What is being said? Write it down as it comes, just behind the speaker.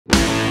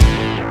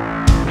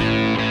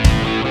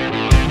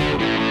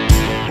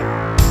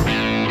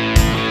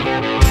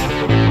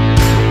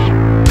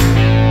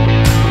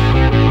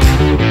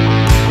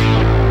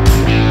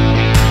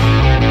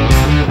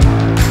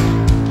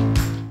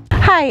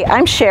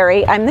I'm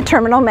Sherry. I'm the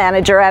terminal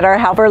manager at our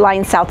Halvor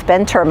Lines South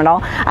Bend terminal.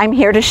 I'm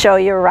here to show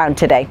you around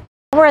today.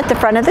 We're at the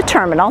front of the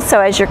terminal,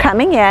 so as you're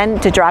coming in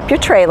to drop your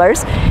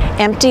trailers,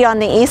 empty on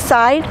the east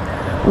side,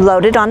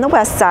 loaded on the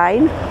west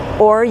side,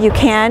 or you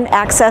can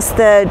access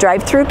the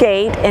drive-through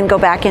gate and go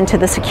back into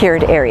the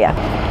secured area.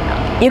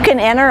 You can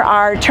enter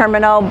our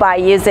terminal by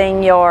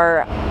using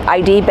your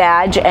ID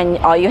badge, and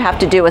all you have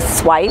to do is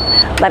swipe.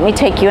 Let me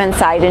take you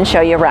inside and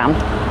show you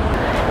around.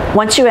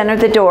 Once you enter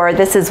the door,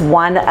 this is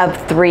one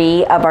of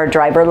 3 of our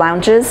driver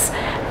lounges.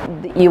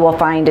 You will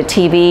find a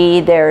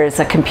TV, there's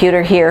a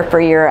computer here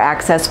for your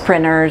access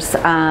printers.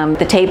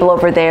 The table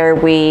over there,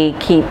 we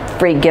keep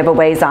free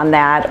giveaways on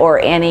that, or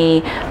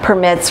any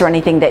permits or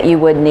anything that you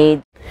would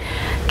need.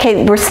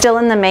 Okay, we're still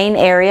in the main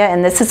area,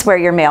 and this is where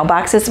your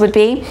mailboxes would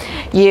be.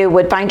 You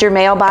would find your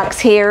mailbox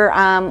here.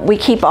 We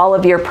keep all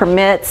of your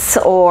permits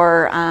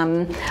or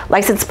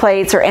license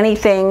plates or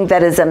anything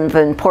that is of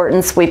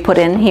importance we put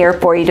in here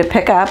for you to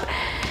pick up.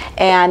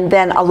 And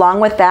then along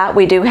with that,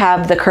 we do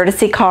have the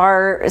courtesy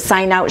car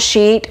sign out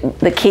sheet.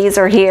 The keys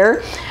are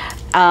here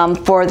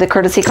for the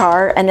courtesy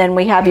car, and then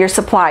we have your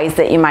supplies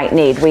that you might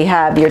need. We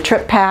have your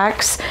trip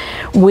packs.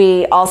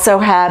 We also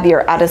have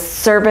your out of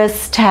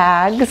service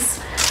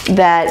tags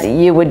that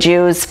you would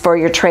use for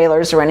your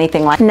trailers or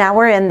anything like that. Now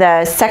we're in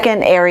the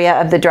second area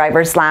of the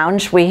driver's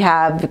lounge. We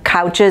have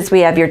couches, we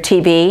have your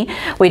TV.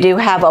 We do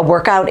have a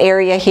workout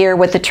area here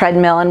with the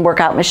treadmill and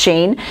workout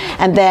machine.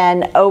 And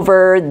then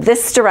over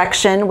this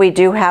direction, we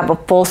do have a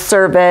full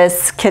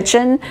service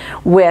kitchen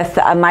with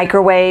a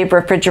microwave,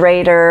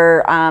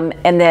 refrigerator,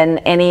 and then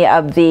any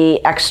of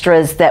the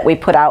extras that we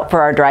put out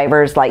for our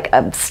drivers, like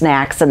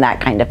snacks and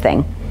that kind of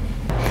thing.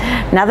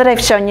 Now that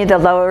I've shown you the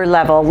lower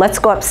level, let's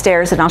go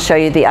upstairs and I'll show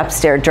you the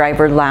upstairs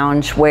driver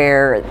lounge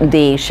where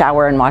the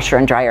shower and washer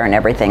and dryer and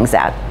everything's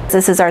at.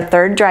 This is our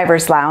third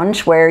driver's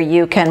lounge where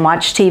you can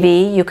watch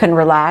TV, you can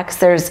relax.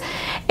 There's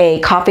a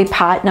coffee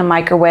pot and a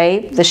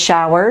microwave, the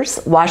showers,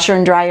 washer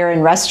and dryer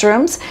and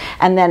restrooms,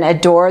 and then a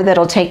door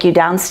that'll take you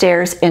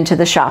downstairs into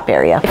the shop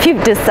area. If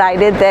you've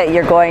decided that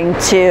you're going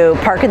to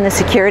park in the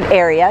secured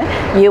area,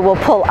 you will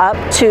pull up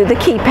to the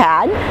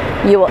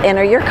keypad. You will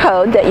enter your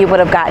code that you would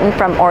have gotten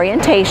from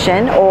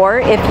orientation, or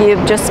if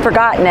you've just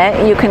forgotten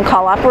it, you can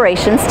call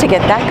operations to get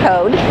that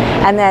code,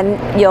 and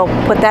then you'll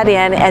put that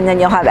in, and then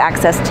you'll have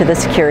access to the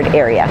secured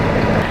area.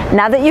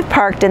 Now that you've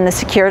parked in the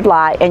secured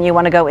lot and you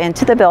want to go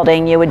into the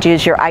building, you would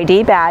use your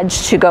ID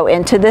badge to go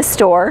into this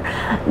door.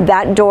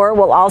 That door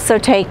will also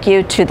take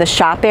you to the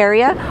shop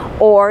area,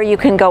 or you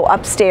can go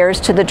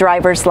upstairs to the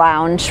driver's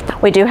lounge.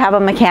 We do have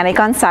a mechanic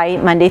on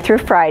site Monday through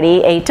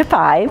Friday, 8 to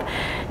 5.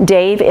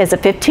 Dave is a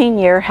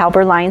 15-year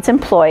Halvor Lines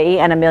employee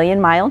and a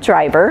million-mile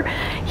driver.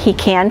 He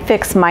can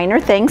fix minor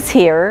things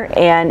here,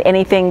 and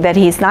anything that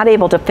he's not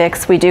able to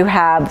fix, we do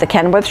have the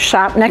Kenworth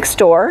shop next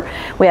door.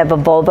 We have a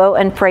Volvo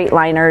and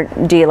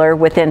Freightliner dealer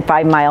within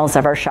 5 miles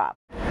of our shop.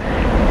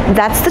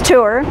 That's the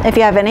tour. If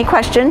you have any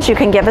questions, you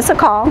can give us a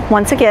call.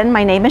 Once again,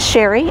 my name is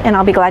Sherry, and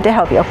I'll be glad to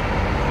help you.